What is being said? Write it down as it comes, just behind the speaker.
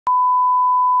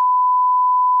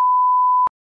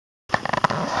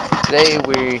today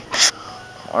we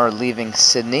are leaving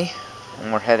Sydney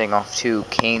and we're heading off to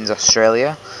Cairns,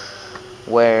 Australia,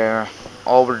 where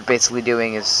all we're basically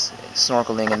doing is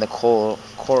snorkeling in the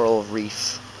coral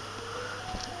reef.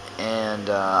 And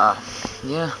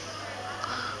yeah,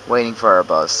 waiting for our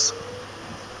bus.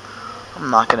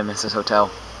 I'm not gonna miss this hotel.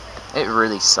 It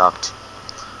really sucked.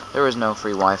 There was no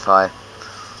free Wi-Fi.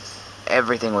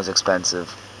 Everything was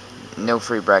expensive. No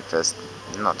free breakfast.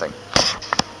 Nothing.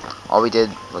 All we did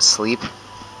was sleep.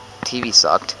 TV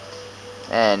sucked.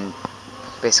 And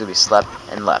basically we slept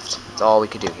and left. That's all we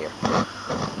could do here.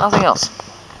 Nothing else.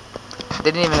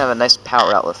 They didn't even have a nice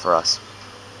power outlet for us.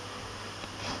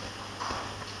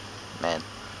 Man.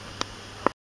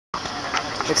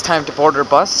 It's time to board our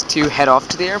bus to head off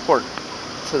to the airport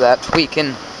so that we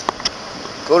can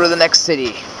go to the next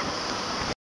city.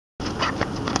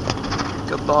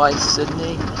 Goodbye,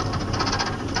 Sydney.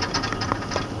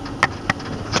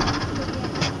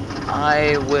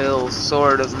 I will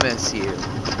sort of miss you.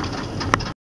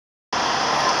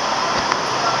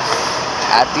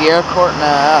 At the airport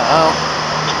now.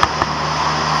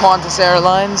 Qantas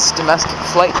Airlines domestic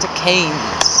flight to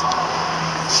Cairns.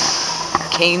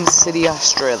 Cairns City,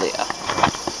 Australia.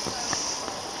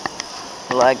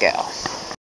 Legal.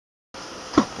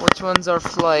 Which one's our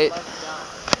flight?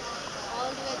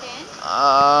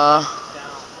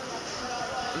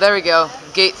 There we go.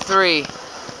 Gate 3.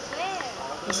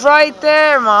 It's right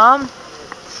there, Mom.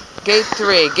 Gate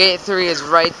 3. Gate 3 is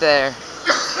right there.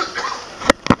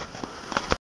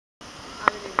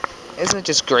 Isn't it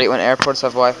just great when airports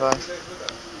have Wi-Fi?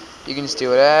 You can just do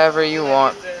whatever you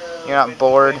want. You're not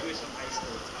bored.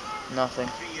 Nothing.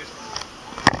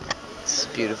 It's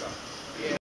beautiful.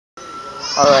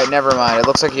 Alright, never mind. It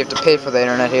looks like you have to pay for the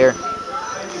internet here.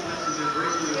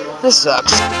 This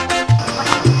sucks.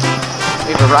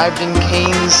 We've arrived in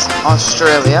Cairns,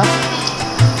 Australia.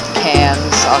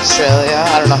 Cairns, Australia.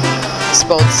 I don't know. It's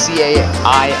spelled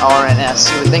C-A-I-R-N-S.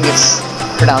 You would think it's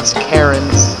pronounced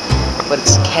Cairns, but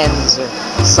it's Cairns or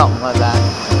something like that.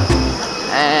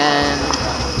 And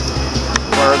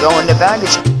we're going to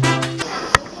baggage.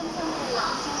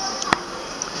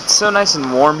 It's so nice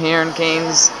and warm here in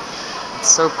Cairns. It's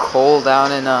so cold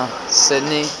down in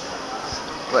Sydney.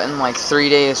 But in like 3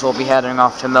 days we'll be heading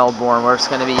off to Melbourne, where it's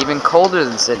going to be even colder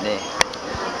than Sydney.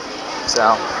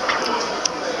 So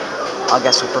I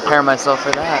guess we'll prepare myself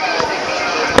for that.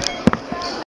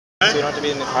 So you don't have to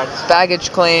be in the car.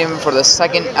 Baggage claim for the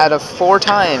second out of 4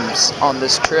 times on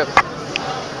this trip.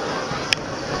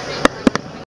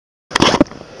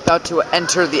 About to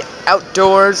enter the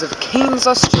outdoors of Cairns,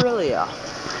 Australia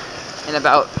in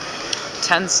about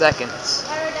 10 seconds.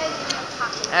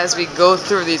 As we go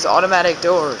through these automatic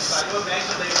doors.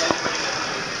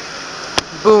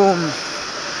 Boom.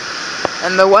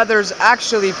 And the weather's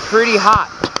actually pretty hot.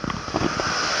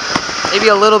 Maybe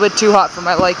a little bit too hot for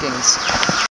my likings.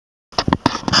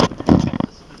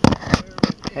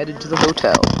 Headed to the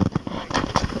hotel.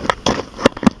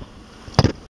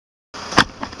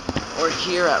 We're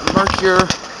here at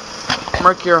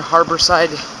Mercure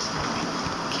Harborside,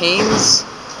 Cairns,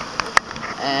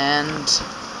 and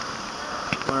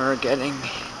we're getting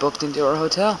booked into our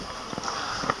hotel.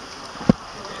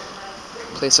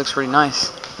 Place looks pretty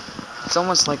nice. It's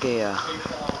almost like a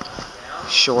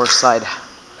shoreside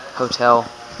hotel.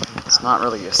 It's not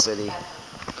really a city.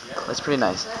 It's pretty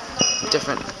nice.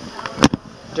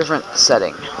 Different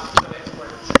setting.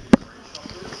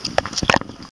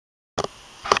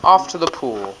 Off to the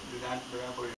pool.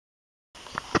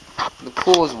 The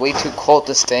pool is way too cold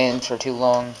to stay in for too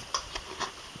long.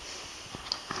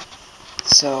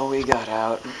 So we got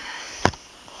out.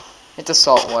 It's a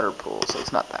saltwater pool, so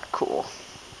it's not that cool.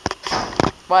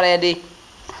 Come on, Andy.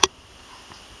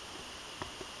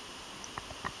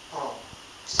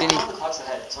 See any?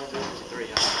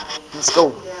 Let's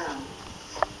go.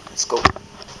 Let's go.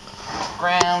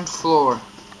 Ground floor.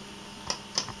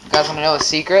 You guys want to know a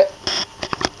secret?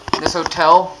 This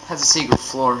hotel has a secret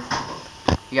floor.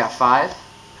 You got 5.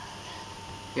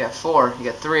 You got 4. You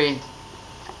got 3.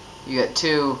 You got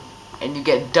 2. And you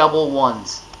get double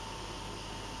 1s.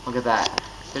 Look at that.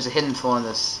 There's a hidden floor in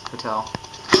this hotel.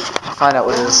 I'll find out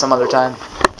what it is some other time.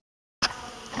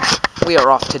 We are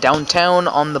off to downtown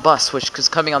on the bus, which is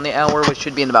coming on the hour, which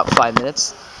should be in about 5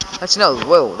 minutes. Actually, no.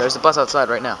 Whoa, there's a bus outside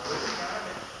right now.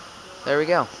 There we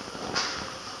go.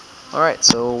 Alright,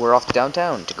 so we're off to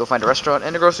downtown to go find a restaurant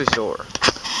and a grocery store.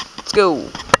 Let's go.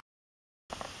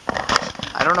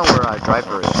 I don't know where our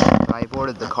driver is, but I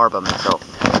boarded the car by myself.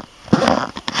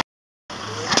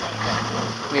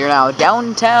 We are now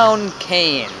downtown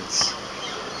Cairns.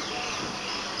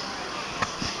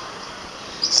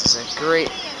 This is a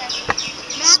great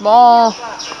Small,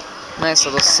 nice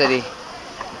little city.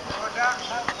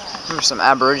 There's some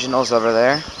Aboriginals over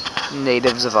there,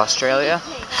 natives of Australia,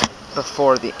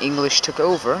 before the English took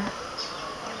over.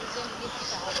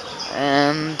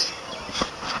 And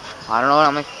I don't know what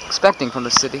I'm expecting from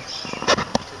the city.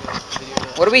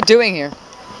 What are we doing here?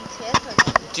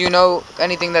 Do you know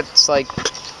anything that's like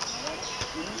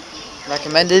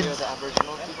recommended?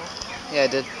 Yeah, I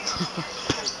did.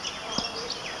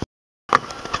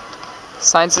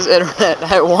 Science is internet.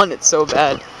 I want it so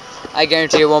bad. I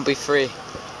guarantee it won't be free.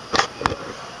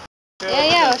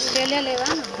 Yeah, Australia.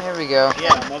 There we go.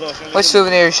 What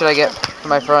souvenir should I get for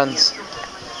my friends?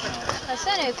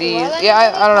 These,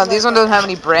 yeah, I don't know. These ones don't have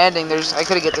any branding. I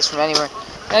could get this from anywhere.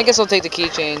 And I guess I'll take the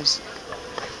keychains.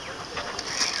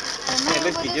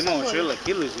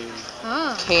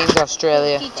 Cairns,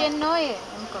 Australia.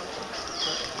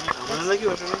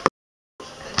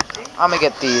 I'm gonna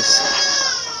get these.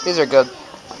 These are good.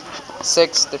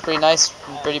 6. They're pretty nice.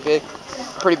 Pretty big.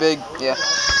 Pretty big. Yeah.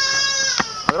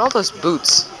 Look at all those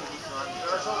boots.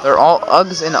 They're all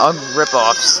Uggs and Ugg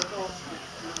ripoffs.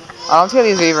 I don't think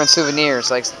these are even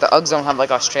souvenirs. Like the Uggs don't have like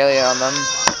Australia on them.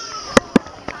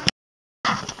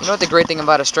 You know what the great thing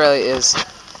about Australia is?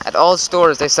 At all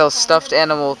stores they sell stuffed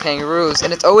animal kangaroos,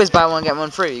 and it's always buy one get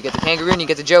one free. You get the kangaroo and you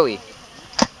get the joey.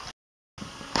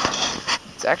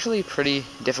 It's actually pretty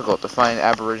difficult to find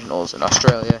Aboriginals in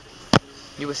Australia.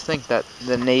 You would think that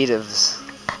the natives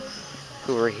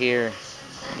who were here,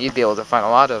 you'd be able to find a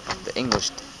lot of. The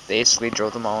English basically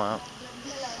drove them all out.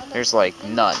 There's like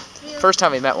none. First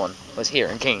time we met one was here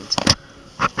in Cairns.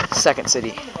 Second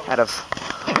city out of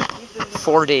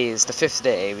 4 days. The 5th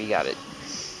day we got it.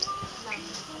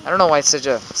 I don't know why it's such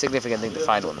a significant thing to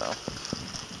find one though.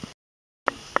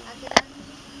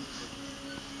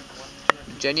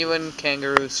 Genuine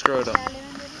kangaroo scrotum.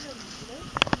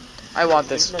 I want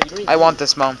this. I want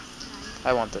this, Mom.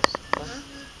 I want this.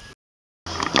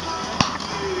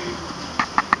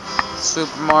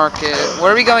 Supermarket.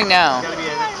 Where are we going now?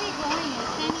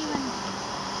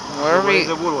 Where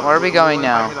are we going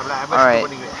now? Alright.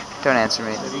 Don't answer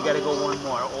me. You gotta go one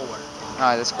more over.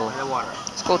 Alright, that's cool. The water.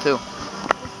 It's cool too.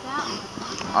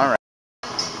 Alright.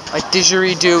 A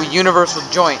didgeridoo universal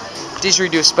joint.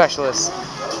 Didgeridoo specialist.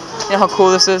 You know how cool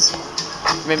this is?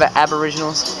 Made by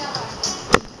Aboriginals.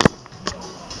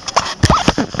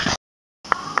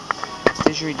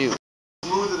 Didgeridoo. The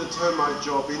more that a termite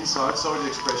job inside, sorry the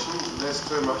expression, the less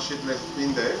termite shit left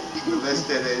in there, the less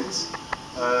dead ends,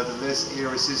 the less air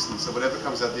resistance, so whatever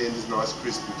comes out the end is nice,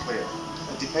 crisp and clear.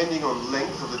 And depending on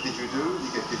length of the didgeridoo,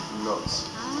 you get different notes.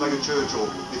 It's like a church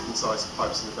organ, different sized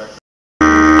pipes in the background.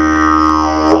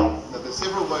 Now there's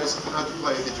several ways of how to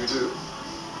play a didgeridoo.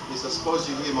 Is I suppose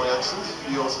you hear my accent,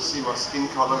 you also see my skin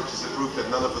colour, which is a group that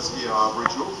none of us here are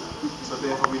Aboriginal, so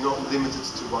therefore we're not limited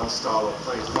to one style of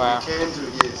playing. So wow. What we can do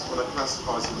here is what I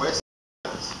classify as the West.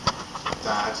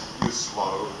 Dad, you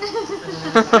slow.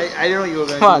 I don't know you were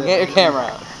going to Come on, get your camera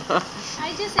out.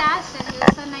 I just asked and it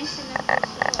was so nice to look.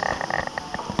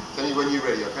 Tell me when you're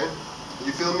ready, okay? Are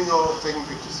you filming or taking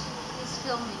pictures? He's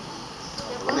filming.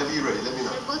 Whenever you're ready, let me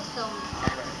know. They're both filming.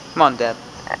 Come on, Dad.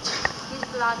 He's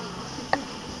vlogging.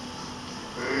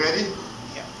 Ready? You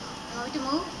want me to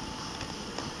move?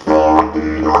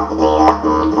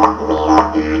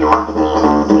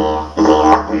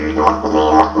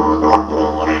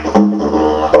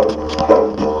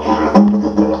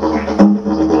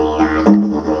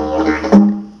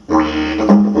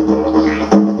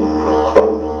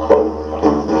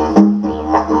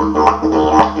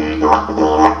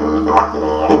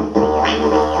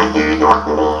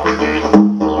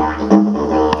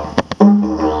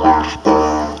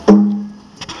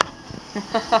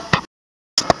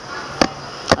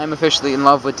 I'm officially in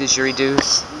love with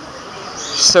didgeridoos.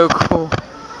 So cool.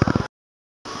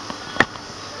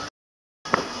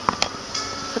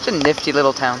 Such a nifty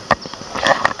little town.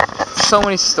 So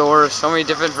many stores, so many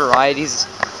different varieties.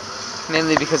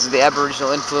 Mainly because of the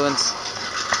Aboriginal influence.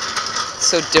 It's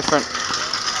so different.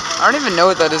 I don't even know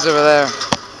what that is over there.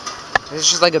 It's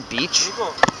just like a beach.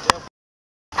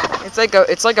 It's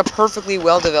like a perfectly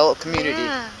well-developed community.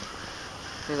 Yeah.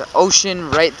 There's an ocean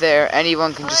right there.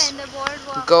 Anyone can just and the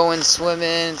boardwalk. go and swim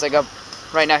in. It's like a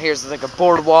right now here's like a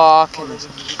boardwalk and there's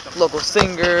local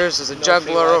singers. There's a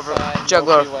juggler over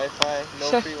juggler. No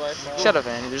free Wi-Fi. Shut up,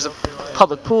 Andy. There's a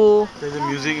public pool. There's a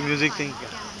music thing.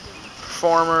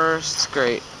 Performers. It's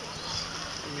great.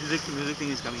 Music thing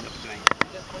is coming up tonight.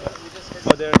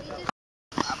 Oh, there.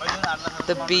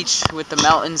 The beach with the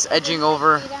mountains edging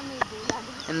over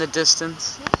in the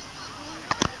distance.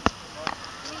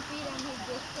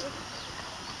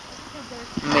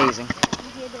 Amazing.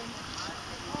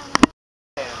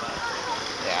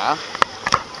 Yeah.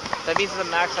 That means the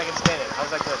max I can stand it.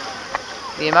 How's that good?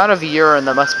 The amount of urine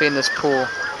that must be in this pool.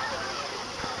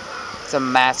 It's a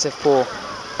massive pool.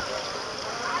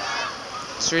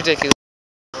 It's ridiculous.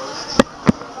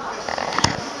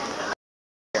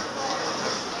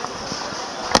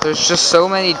 There's just so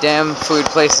many damn food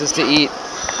places to eat.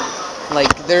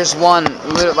 Like, there's one,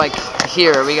 like,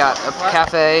 here, we got a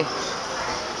cafe.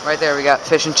 Right there, we got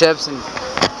fish and chips and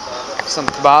some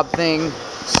kebab thing.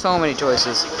 So many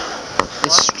choices.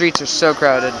 These streets are so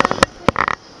crowded.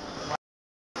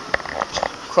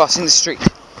 Crossing the street.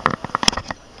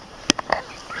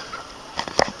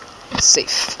 It's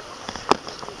safe.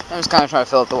 I'm just kind of trying to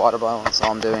fill up the water bottle. That's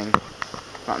all I'm doing.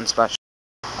 Nothing special.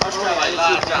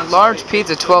 Large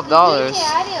pizza, $12.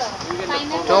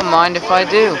 Don't mind if I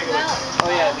do. Oh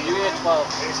yeah, you get 12.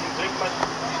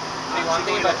 We want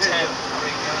to about 10.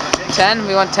 10?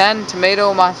 We want 10?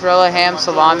 Tomato, mozzarella, ham,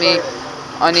 salami,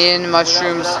 onion,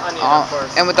 mushrooms,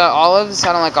 and with the olives?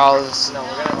 I don't like olives. No, we're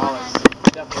gonna have olives.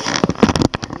 Definitely.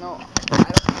 No,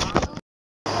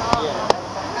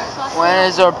 when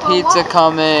is our pizza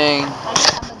coming?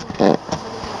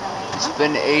 It's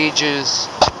been ages.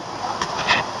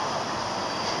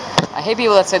 I hate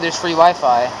people that say there's free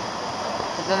Wi-Fi,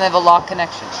 but then they have a locked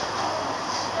connection.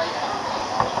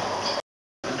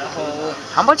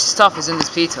 How much stuff is in this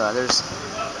pizza? There's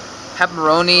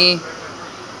pepperoni,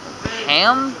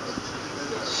 ham?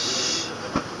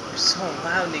 You're so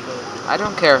loud, Nico. I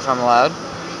don't care if I'm loud.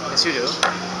 Yes, you do.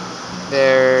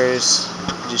 There's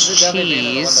just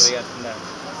cheese,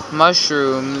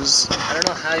 mushrooms, I don't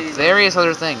know how you... various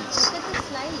other things. Look at the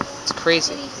slice. It's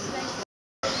crazy. Very slice.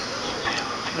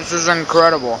 This is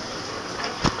incredible.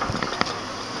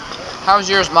 How's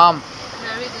yours, Mom?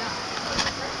 Very good.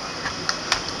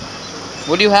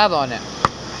 What do you have on it?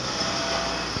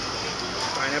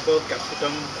 Pineapple,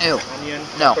 capsicum, Ew. onion,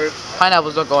 No, pepper.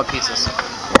 pineapples don't go on pizzas.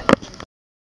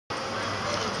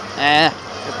 The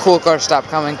cool car stopped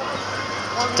coming.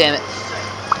 Damn it.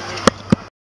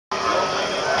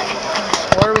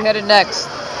 Where are we headed next?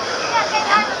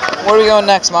 Where are we going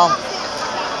next, Mom?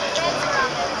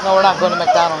 No, we're not going to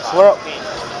McDonald's. We're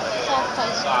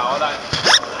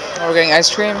getting ice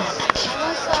cream.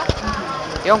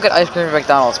 You don't get ice cream at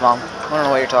McDonald's, Mom. I don't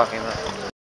know what you're talking about.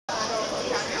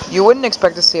 You wouldn't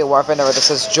expect to see a Wi-Fi network that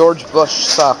says George Bush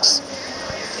sucks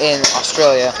in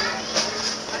Australia.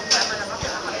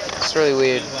 It's really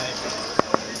weird.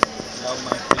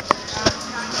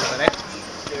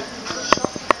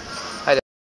 Hi there.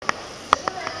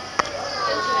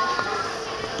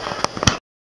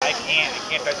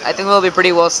 I think we'll be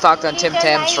pretty well stocked on Tim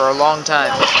Tams for a long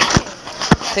time.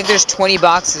 I think there's 20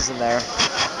 boxes in there.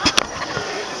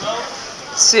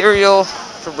 Cereal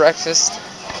for breakfast.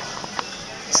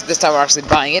 So this time we're actually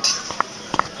buying it.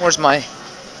 Where's my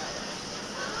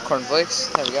cornflakes?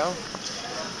 There we go.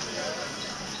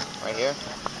 Right here.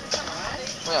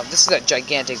 Oh yeah, this is a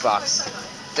gigantic box.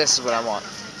 This is what I want.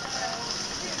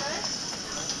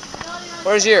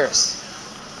 Where's yours?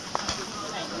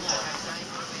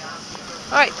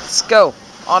 Alright, let's go.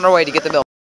 On our way to get the milk.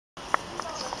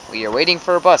 We are waiting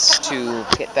for a bus to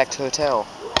get back to the hotel.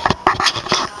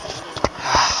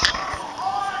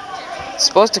 It's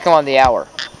supposed to come on the hour.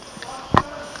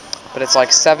 But it's like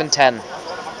 7:10.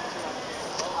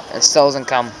 And it still hasn't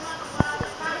come.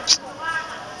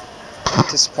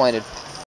 Disappointed.